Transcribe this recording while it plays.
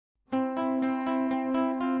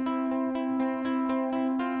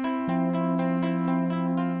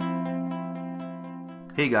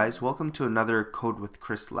Hey guys, welcome to another Code with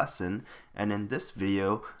Chris lesson, and in this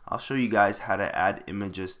video I'll show you guys how to add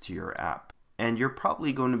images to your app. And you're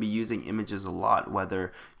probably going to be using images a lot,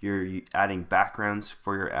 whether you're adding backgrounds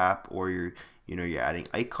for your app or you're adding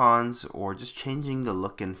icons or just changing the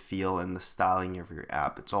look and feel and the styling of your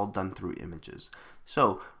app. It's all done through images.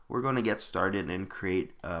 So we're going to get started and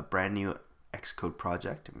create a brand new Xcode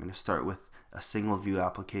project. I'm going to start with a single view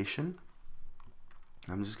application.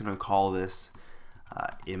 I'm just going to call this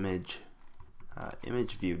ImageView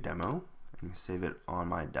demo. I'm going to save it on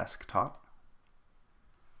my desktop.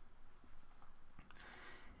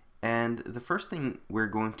 And the first thing we're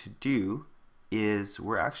going to do is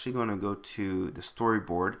we're actually going to go to the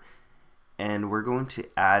storyboard and we're going to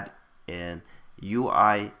add an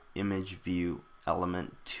UIImageView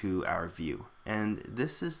element to our view. And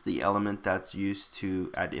this is the element that's used to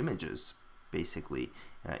add images, basically.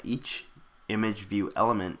 Each image view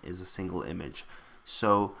element is a single image.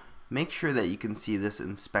 So make sure that you can see this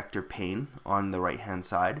inspector pane on the right hand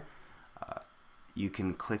side. You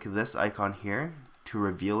can click this icon here to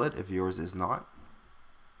reveal it if yours is not.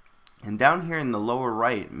 And down here in the lower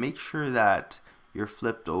right, make sure that you're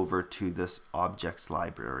flipped over to this Objects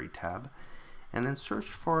Library tab and then search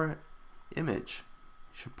for image.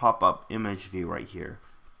 It should pop up image view right here.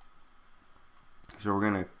 So we're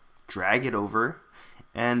going to drag it over,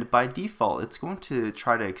 and by default it's going to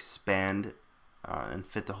try to expand and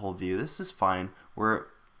fit the whole view. This is fine.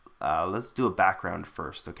 Let's do a background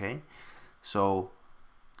first, okay? So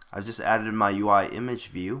I've just added my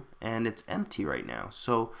UIImageView and it's empty right now.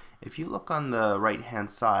 So if you look on the right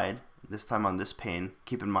hand side, this time on this pane,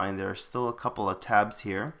 keep in mind there are still a couple of tabs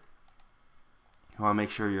here. You want to make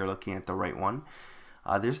sure you're looking at the right one.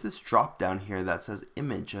 There's this drop down here that says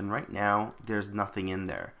image, and right now there's nothing in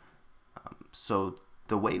there. So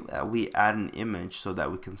the way that we add an image so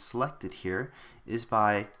that we can select it here is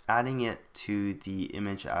by adding it to the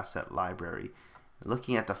image asset library.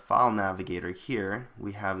 Looking at the file navigator here,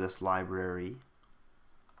 we have this library,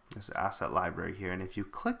 this asset library here, and if you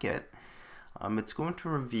click it, it's going to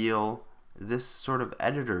reveal this sort of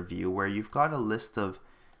editor view where you've got a list of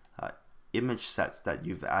image sets that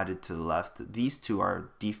you've added to the left. These two are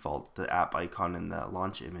default, the app icon and the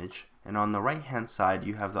launch image, and on the right hand side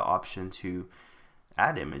you have the option to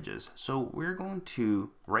add images. So we're going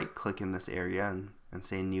to right click in this area and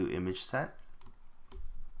say new image set,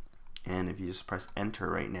 and if you just press enter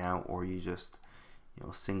right now, or you just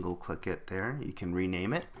single click it there, you can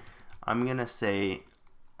rename it. I'm gonna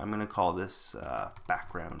call this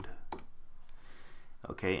background,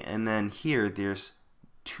 okay? And then here there's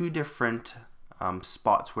two different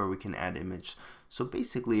spots where we can add image. So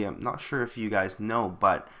basically, I'm not sure if you guys know,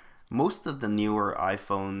 but most of the newer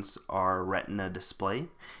iPhones are Retina display,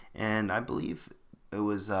 and I believe it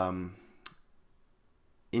was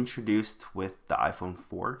introduced with the iPhone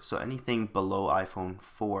 4. So anything below iPhone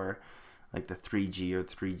 4, like the 3G or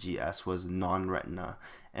 3GS, was non-Retina.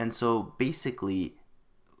 And so basically,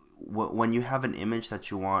 when you have an image that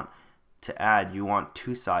you want to add, you want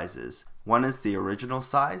two sizes. One is the original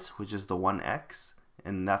size, which is the 1x,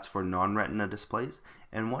 and that's for non-Retina displays,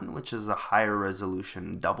 and one which is a higher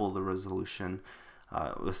resolution, double the resolution,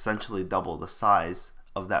 essentially double the size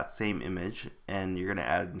of that same image, and you're going to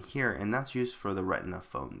add it in here, and that's used for the Retina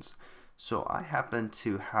phones. So I happen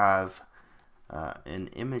to have an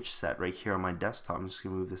image set right here on my desktop. I'm just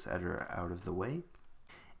going to move this editor out of the way.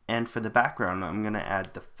 And for the background, I'm going to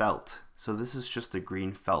add the felt. So this is just a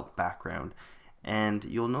green felt background. And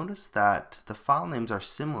you'll notice that the file names are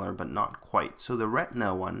similar but not quite. So the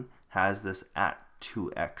Retina one has this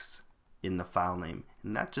 @2x in the file name,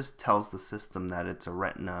 and that just tells the system that it's a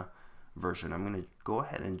Retina version. I'm going to go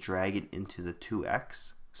ahead and drag it into the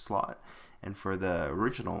 2x slot, and for the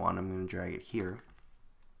original one I'm going to drag it here.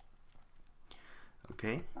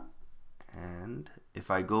 Okay, and if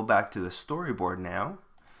I go back to the storyboard now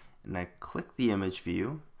and I click the image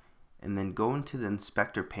view and then go into the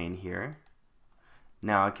inspector pane here,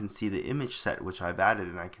 now I can see the image set which I've added,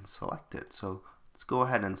 and I can select it. So let's go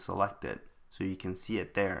ahead and select it so you can see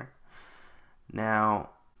it there. Now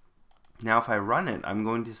if I run it, I'm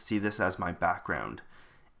going to see this as my background.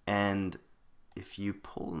 And if you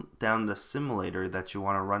pull down the simulator that you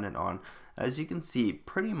want to run it on, as you can see,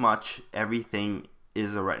 pretty much everything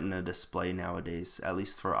is a Retina display nowadays, at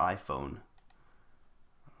least for iPhone.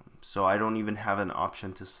 So I don't even have an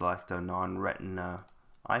option to select a non-Retina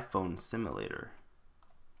iPhone simulator.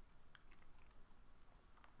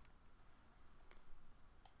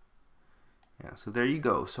 Yeah, so there you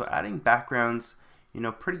go. So adding backgrounds,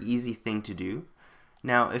 pretty easy thing to do.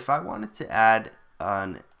 Now if I wanted to add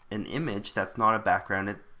an image that's not a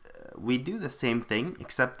background, we do the same thing,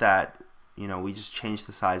 except that we just change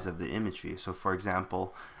the size of the image view. So for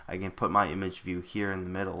example, I can put my image view here in the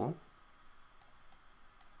middle,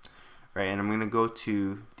 right? And I'm going to go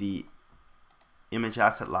to the image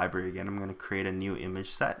asset library again. I'm going to create a new image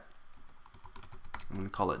set. I'm going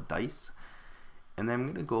to call it dice. And then I'm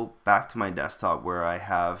going to go back to my desktop where I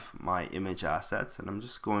have my image assets, and I'm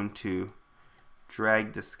just going to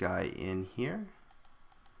drag this guy in here,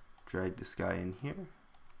 drag this guy in here,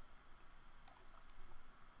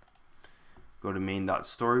 go to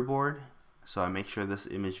main.storyboard, so I make sure this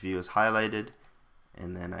image view is highlighted,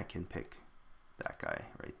 and then I can pick that guy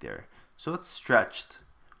right there. So it's stretched.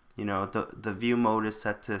 The view mode is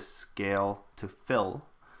set to scale to fill,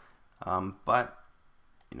 but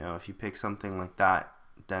if you pick something like that,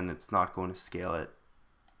 then it's not going to scale it.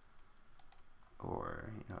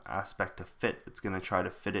 Or aspect to fit, it's going to try to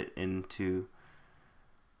fit it into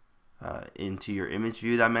your image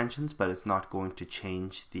view dimensions, but it's not going to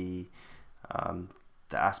change the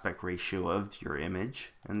aspect ratio of your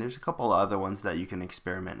image. And there's a couple other ones that you can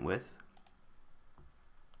experiment with.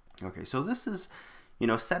 Okay, so this is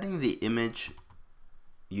setting the image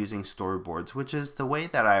using storyboards, which is the way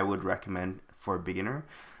that I would recommend for a beginner.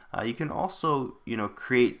 You can also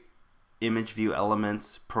create image view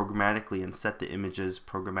elements programmatically and set the images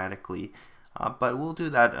programmatically, but we'll do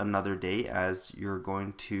that another day, as you're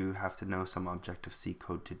going to have to know some Objective-C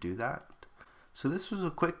code to do that. So this was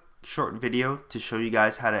a quick short video to show you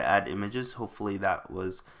guys how to add images. Hopefully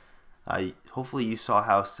you saw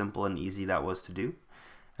how simple and easy that was to do.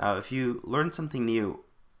 If you learned something new,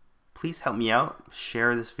 please help me out.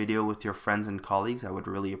 Share this video with your friends and colleagues. I would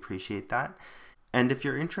really appreciate that. And if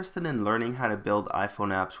you're interested in learning how to build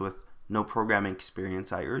iPhone apps with no programming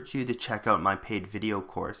experience, I urge you to check out my paid video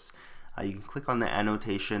course. You can click on the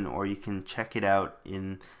annotation, or you can check it out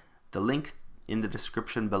in the link in the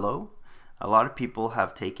description below. A lot of people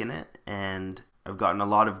have taken it, and I've gotten a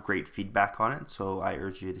lot of great feedback on it, so I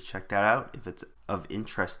urge you to check that out if it's of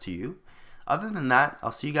interest to you. Other than that,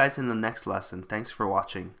 I'll see you guys in the next lesson. Thanks for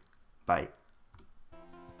watching. Bye.